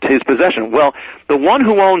lost his possession. Well, the one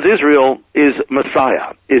who owns Israel is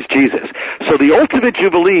Messiah, is Jesus. So the ultimate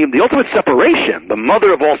Jubilee, the ultimate separation, the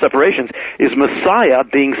mother of all separations, is Messiah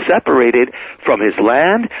being separated from his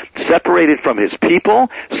land, separated from his people,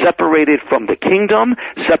 separated from the kingdom,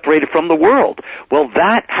 separated from the world. Well,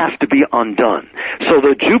 that has to be undone. So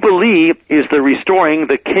the Jubilee is the restoring.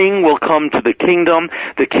 The king will come to the kingdom.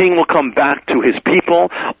 The king will come back to his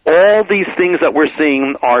people. All these things that we're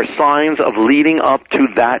seeing are signs of leading up to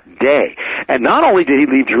that day. And not only did he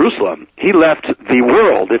leave Jerusalem, he left the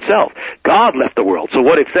world itself. God left the world. So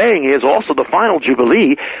what it's saying is also the final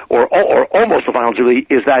Jubilee, or almost the final Jubilee,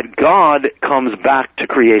 is that God comes back to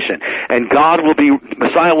creation. And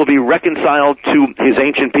Messiah will be reconciled to his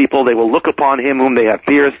ancient people. They will look upon him whom they have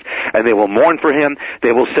pierced, and they will mourn for him.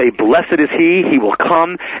 They will say, "Blessed is he will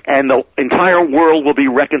come," and the entire world will be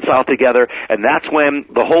reconciled together. And that's when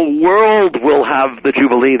the whole world will have the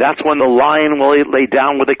Jubilee. That's when the lion will lay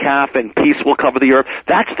down with the calf and peace will cover the earth.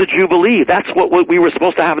 That's the Jubilee. That's what we were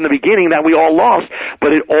supposed to have in the beginning that we all lost.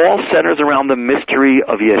 But it all centers around the mystery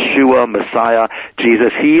of Yeshua, Messiah,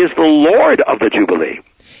 Jesus. He is the Lord of the Jubilee.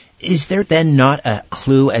 Is there then not a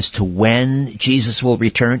clue as to when Jesus will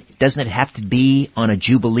return? Doesn't it have to be on a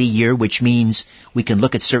Jubilee year, which means we can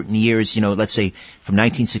look at certain years, let's say from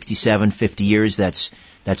 1967, 50 years, that's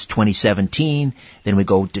 2017, then we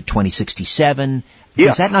go to 2067. Yeah.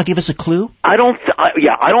 Does that not give us a clue? I don't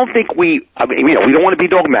think we don't want to be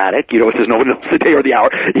dogmatic, if there's no one knows the day or the hour,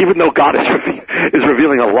 even though God is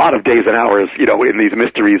revealing a lot of days and hours, in these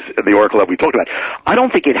mysteries of the oracle that we talked about. I don't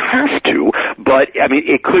think it has to, but,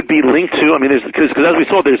 it could be linked to, because as we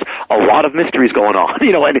saw, there's a lot of mysteries going on,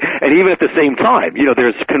 and even at the same time,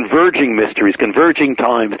 there's converging mysteries, converging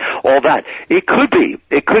times, all that. It could be,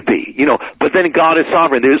 but then God is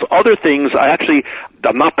sovereign. There's other things,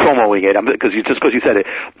 I'm not promoting it, because you said it.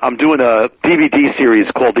 I'm doing a DVD series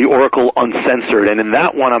called The Oracle Uncensored, and in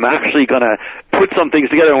that one, I'm actually going to put some things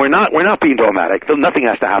together. And we're not being dogmatic. Nothing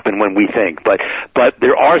has to happen when we think, but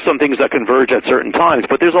there are some things that converge at certain times.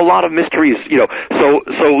 But there's a lot of mysteries,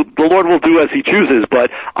 So the Lord will do as He chooses.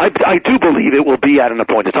 But I do believe it will be at an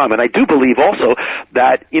appointed time, and I do believe also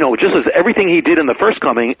that just as everything He did in the first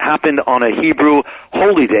coming happened on a Hebrew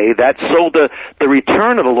holy day, that so the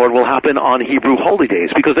return of the Lord will happen on Hebrew holy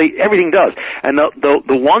days, because everything does. And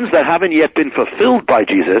the ones that haven't yet been fulfilled by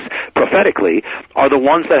Jesus prophetically are the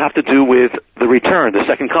ones that have to do with the return, the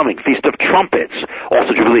second coming, Feast of Trumpets,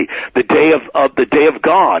 also Jubilee, the day of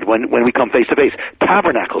God when we come face to face,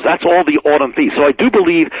 Tabernacles. That's all the autumn feasts. So I do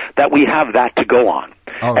believe that we have that to go on.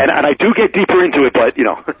 Right. And I do get deeper into it, but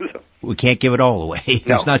we can't give it all away.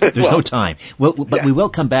 There's no time. We will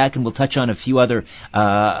come back and we'll touch on a few other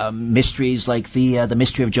mysteries, like the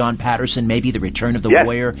mystery of John Patterson, maybe the return of the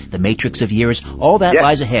warrior, the matrix of years. All that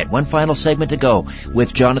lies ahead. One final segment to go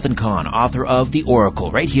with Jonathan Cahn, author of The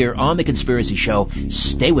Oracle, right here on The Conspiracy Show.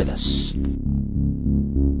 Stay with us.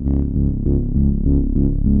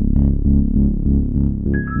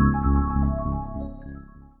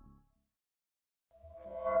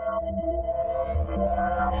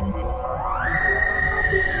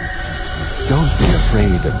 Don't be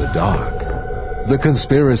afraid of the dark. The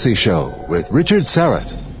Conspiracy Show with Richard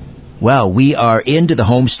Serrett. Well, we are into the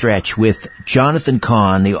home stretch with Jonathan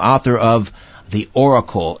Cahn, the author of The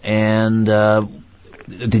Oracle and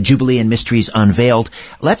the Jubilee and Mysteries Unveiled.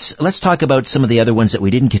 Let's talk about some of the other ones that we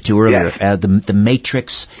didn't get to earlier. Yes. The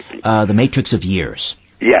Matrix of Years.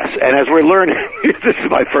 Yes, and as we're learning, this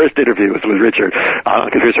is my first interview with Richard,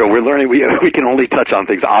 because we're learning we can only touch on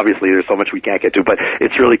things. Obviously, there's so much we can't get to, but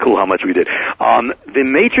it's really cool how much we did. The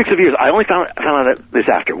Matrix of Years, I only found out this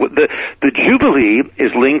after. The Jubilee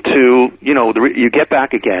is linked to, you get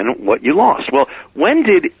back again what you lost. Well, when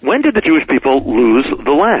did the Jewish people lose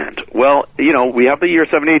the land? Well, we have the year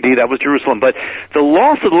 70 AD, that was Jerusalem, but the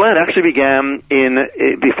loss of the land actually began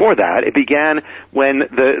before that. It began when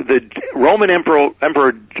the Roman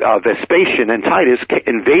Emperor Vespasian and Titus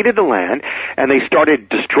invaded the land, and they started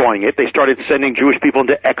destroying it. They started sending Jewish people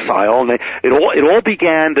into exile, and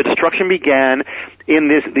the destruction began in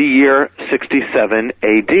the year 67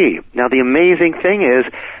 AD. Now, the amazing thing is,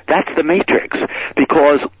 that's the matrix,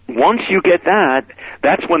 because once you get that,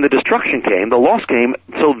 that's when the destruction came, the loss came.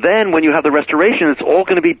 So then when you have the restoration, it's all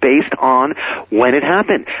going to be based on when it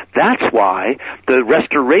happened. That's why the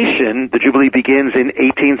restoration, the Jubilee, begins in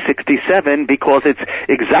 1867, because it's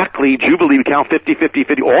exactly Jubilee. We count 50, 50,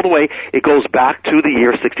 50, all the way. It goes back to the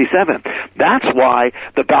year 67. That's why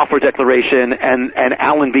the Balfour Declaration and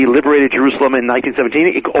Allenby liberated Jerusalem in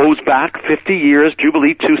 1917. It goes back 50 years,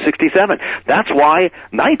 Jubilee to 67. That's why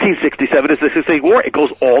 1967 is the Six Day War. It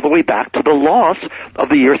goes all the way back to the loss of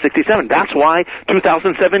the year 67. That's why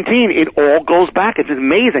 2017, it all goes back. It's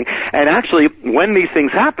amazing. And actually, when these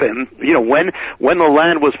things happen, when the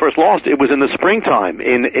land was first lost, it was in the springtime,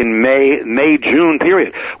 in May, June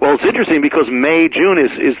period. Well, it's interesting because May, June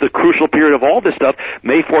is the crucial period of all this stuff.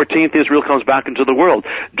 May 14th, Israel comes back into the world.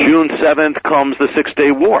 June 7th comes the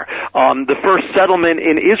Six-Day War. The first settlement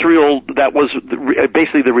in Israel that was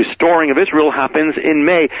basically the restoring of Israel happens in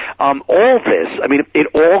May. All this, it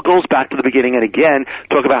all goes back to the beginning. And again,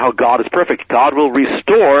 talk about how God is perfect. God will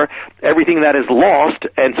restore everything that is lost,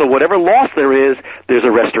 and so whatever loss there is, there's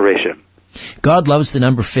a restoration. God loves the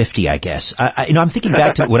number 50, I guess. I'm thinking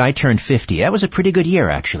back to when I turned 50. That was a pretty good year,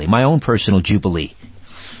 actually. My own personal Jubilee.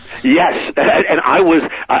 Yes, and I was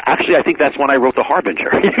actually. I think that's when I wrote The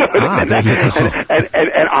Harbinger. And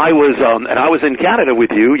I was in Canada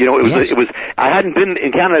with you. It was. I hadn't been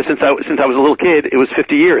in Canada since I was a little kid. It was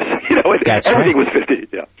 50 years. That's everything right. was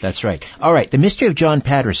 50. Yeah, that's right. All right, the mystery of John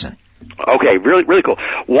Patterson. Okay, really, really cool.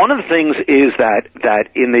 One of the things is that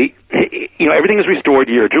in the, everything is restored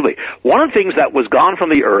year of Jubilee. One of the things that was gone from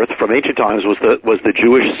the earth from ancient times was the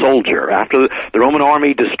Jewish soldier. After the Roman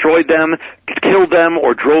army destroyed them, killed them,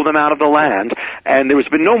 or drove them out of the land, and there has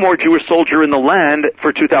been no more Jewish soldier in the land for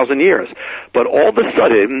 2,000 years. But all of a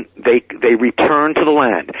sudden, they return to the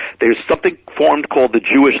land. There's something formed called the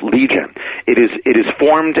Jewish Legion. It is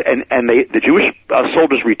formed, and the Jewish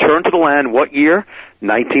soldiers return to the land. What year?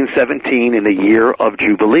 1917, in the year of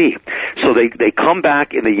Jubilee. So they come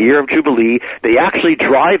back in the year of Jubilee. They actually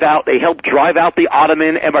help drive out the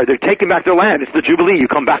Ottoman Empire. They're taking back their land. It's the Jubilee. You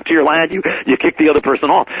come back to your land, you kick the other person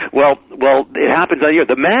off. Well, it happens that year.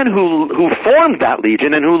 The man who formed that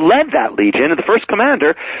legion and who led that legion, the first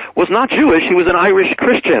commander, was not Jewish. He was an Irish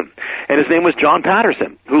Christian, and his name was John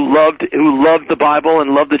Patterson, who loved the Bible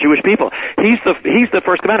and loved the Jewish people. He's the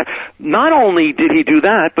first commander. Not only did he do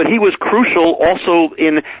that, but he was crucial also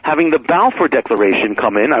in having the Balfour Declaration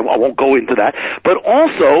come in. I won't go into that, but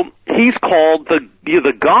also he's called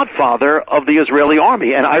the godfather of the Israeli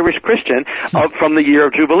army, an Irish Christian from the year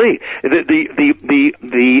of Jubilee.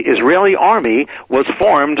 The Israeli army was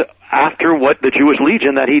formed after what the Jewish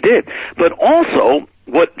Legion that he did, but also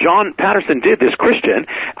what John Patterson did, this Christian,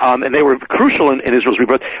 and they were crucial in Israel's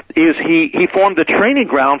rebirth, is he formed the training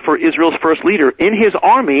ground for Israel's first leader. In his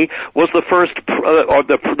army was the first,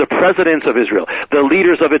 the presidents of Israel, the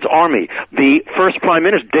leaders of its army. The first prime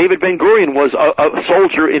minister, David Ben-Gurion, was a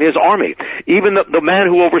soldier in his army. Even the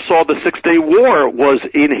man who oversaw the Six-Day War was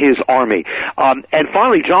in his army. And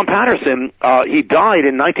finally, John Patterson, he died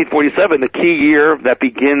in 1947, the key year that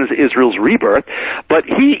begins Israel's rebirth, but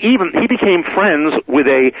he became friends with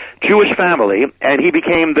a Jewish family, and he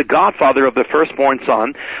became the godfather of the firstborn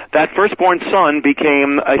son. That firstborn son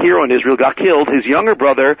became a hero in Israel, got killed. His younger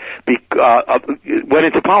brother went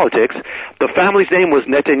into politics. The family's name was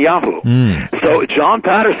Netanyahu. So John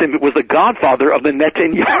Patterson was the godfather of the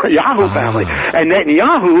Netanyahu family. And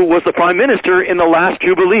Netanyahu was the prime minister in the last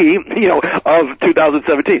Jubilee, of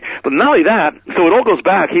 2017. But not only that, so it all goes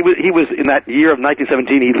back. He was in that year of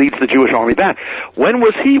 1917, he leads the Jewish army back. When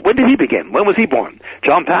did he begin? When was he born?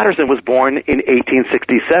 John Patterson was born in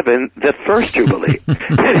 1867, the first Jubilee.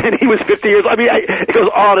 And he was 50 years. It goes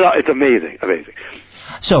on and on. It's amazing.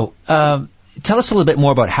 So, tell us a little bit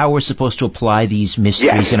more about how we're supposed to apply these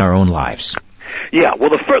mysteries in our own lives. Yeah, well,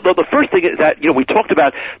 the first thing is that, we talked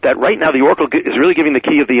about that right now the Oracle is really giving the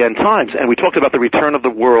key of the end times, and we talked about the return of the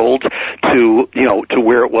world to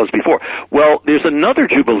where it was before. Well, there's another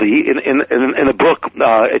Jubilee in the book,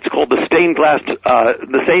 it's called the stained glass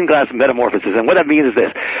metamorphosis, and what that means is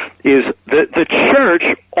this, is the church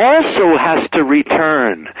also has to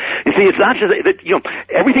return. You see, it's not just that,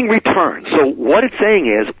 everything returns. So what it's saying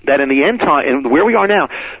is that in the end time, and where we are now,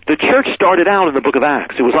 the church started out in the book of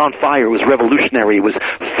Acts. It was on fire. It was revolutionary. It was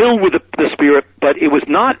filled with the Spirit, but it was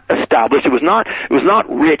not established. It was not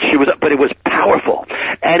rich. But it was powerful,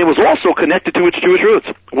 and it was also connected to its Jewish roots.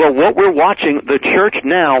 Well, what we're watching, the church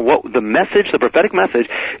now, the prophetic message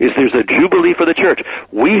is there's a jubilee for the church.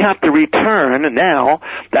 We have to return now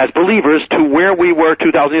as believers to where we were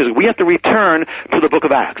 2,000 years ago. We have to return to the book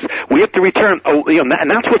of Acts. We have to return, and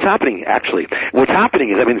that's what's happening, actually. What's happening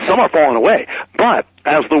is, some are falling away, but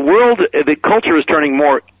as the culture is turning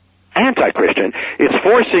more anti-Christian, it's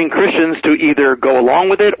forcing Christians to either go along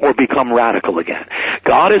with it or become radical again.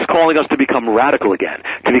 God is calling us to become radical again,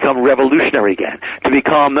 to become revolutionary again, to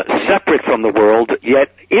become separate from the world,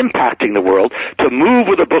 yet impacting the world, to move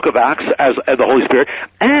with the book of Acts as the Holy Spirit,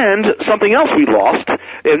 and something else we lost,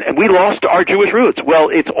 and we lost our Jewish roots. Well,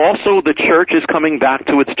 it's also the church is coming back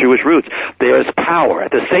to its Jewish roots. There's power.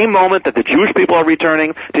 At the same moment that the Jewish people are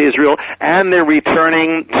returning to Israel, and they're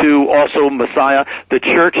returning to also Messiah, the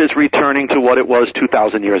church is returning to what it was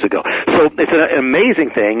 2,000 years ago. So it's an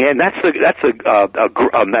amazing thing, and that's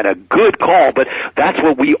a good call, but that's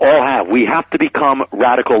what we all have. We have to become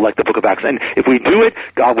radical like the book of Acts. And if we do it,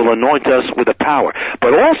 God will anoint us with the power.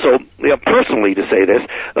 But also, personally to say this,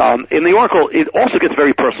 in the Oracle, it also gets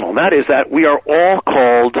very personal, and that is that we are all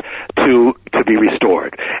called to be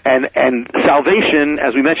restored. And salvation,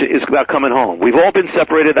 as we mentioned, is about coming home. We've all been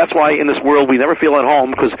separated. That's why in this world we never feel at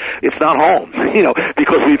home, because it's not home,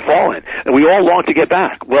 because we've fallen, and we all long to get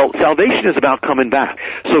back. Well, salvation is about coming back.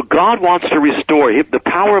 So God wants to restore. The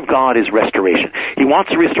power of God is restoration. He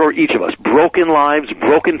wants to restore each of us. Broken lives,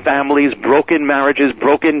 broken families, broken marriages,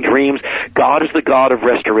 broken dreams. God is the God of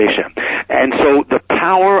restoration. And so the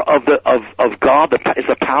power of God is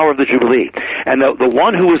the power of the Jubilee. And the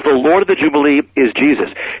one who is the Lord of the Jubilee is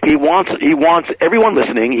Jesus. He wants everyone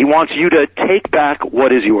listening, he wants you to take back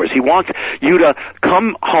what is yours. He wants you to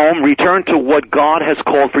come home, return to what God has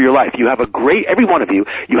called for your life. You have every one of you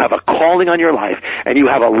have a calling on your life, and you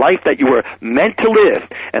have a life that you were meant to live,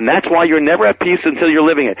 and that's why you're never at peace until you're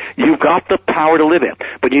living it. You've got the power to live it,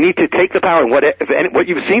 but you need to take the power. And what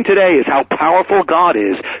you've seen today is how powerful God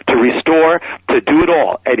is to restore, to do it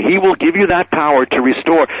all, and He will give you that power to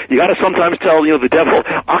restore. You got to sometimes tell the devil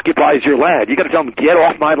occupies your land. You got to tell him, get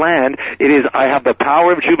off my land. I have the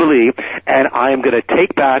power of Jubilee, and I am going to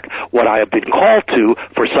take back what I have been called to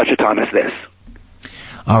for such a time as this.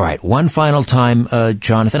 All right, one final time,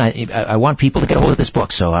 Jonathan. I want people to get a hold of this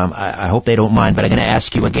book, so I hope they don't mind, but I'm going to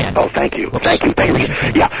ask you again. Oh, thank you. Whoops. Thank you.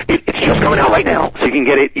 Yeah, it's just coming out right now, so you can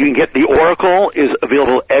get it. You can get the Oracle is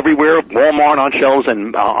available everywhere, Walmart on shelves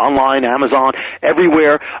and online, Amazon,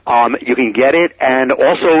 everywhere. You can get it, and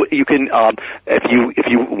also you can, if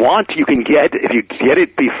you want, if you get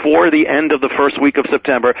it before the end of the first week of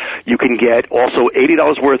September, you can get also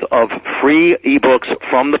 $80 worth of free ebooks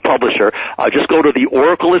from the publisher. Just go to the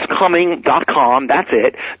oracleiscoming.com. That's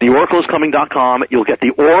it. The oracleiscoming.com. You'll get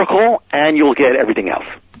the Oracle, and you'll get everything else.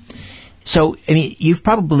 So, you've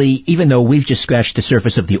probably, even though we've just scratched the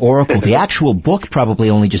surface of the Oracle, the actual book probably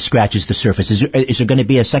only just scratches the surface. Is there going to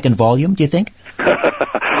be a second volume, do you think?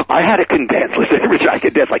 I had to condense, Rich, I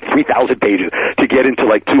condensed like 3,000 pages to get into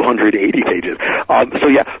like 280 pages.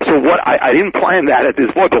 So what I didn't plan that at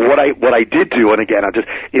this point, but what I did do, and again, I'm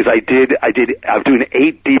doing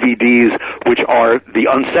 8 DVDs, which are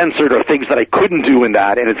the uncensored or things that I couldn't do in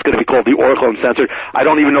that, and it's going to be called the Oracle Uncensored. I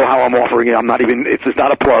don't even know how I'm offering it. It's just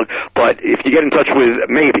not a plug, but if you get in touch with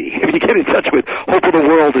Hope of the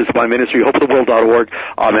World is my ministry, hopeoftheworld.org,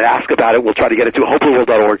 and ask about it. We'll try to get it to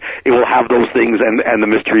hopeoftheworld.org. It will have those things and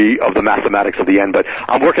the mystery of the mathematics of the end, but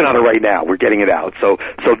I'm working on it right now. We're getting it out. So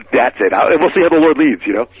that's it. We'll see how the Lord leads,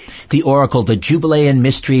 The Oracle, the Jubilean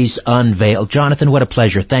Mysteries Unveiled. Jonathan, what a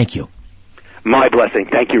pleasure. Thank you. My blessing.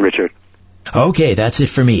 Thank you, Richard. Okay, that's it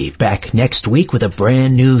for me. Back next week with a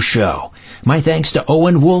brand new show. My thanks to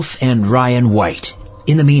Owen Wolf and Ryan White.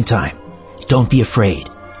 In the meantime, don't be afraid.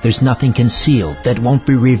 There's nothing concealed that won't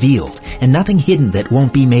be revealed, and nothing hidden that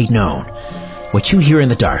won't be made known. What you hear in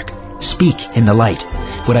the dark, speak in the light.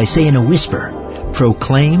 What I say in a whisper,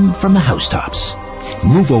 proclaim from the housetops.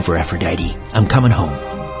 Move over, Aphrodite. I'm coming home.